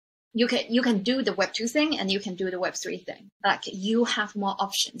you can do the Web 2 thing and you can do the Web 3 thing. Like you have more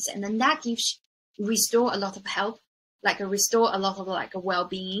options, and then that restore a lot of help, like restore a lot of like a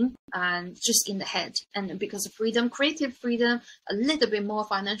well-being and just in the head. And because of freedom, creative freedom, a little bit more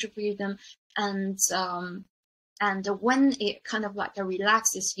financial freedom, and when it kind of like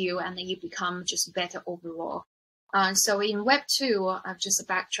relaxes you, and then you become just better overall. So in Web 2, I've just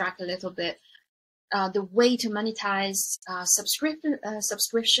backtrack a little bit. The way to monetize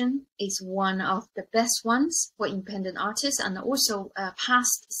subscription is one of the best ones for independent artists, and also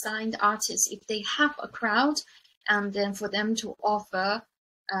past signed artists, if they have a crowd, and then for them to offer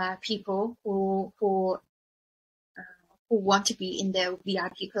people who want to be in their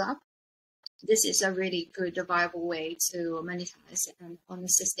VIP club. This is a really good, viable way to monetize and on a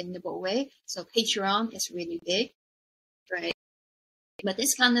sustainable way. So Patreon is really big, right? But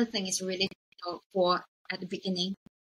this kind of thing is really for at the beginning.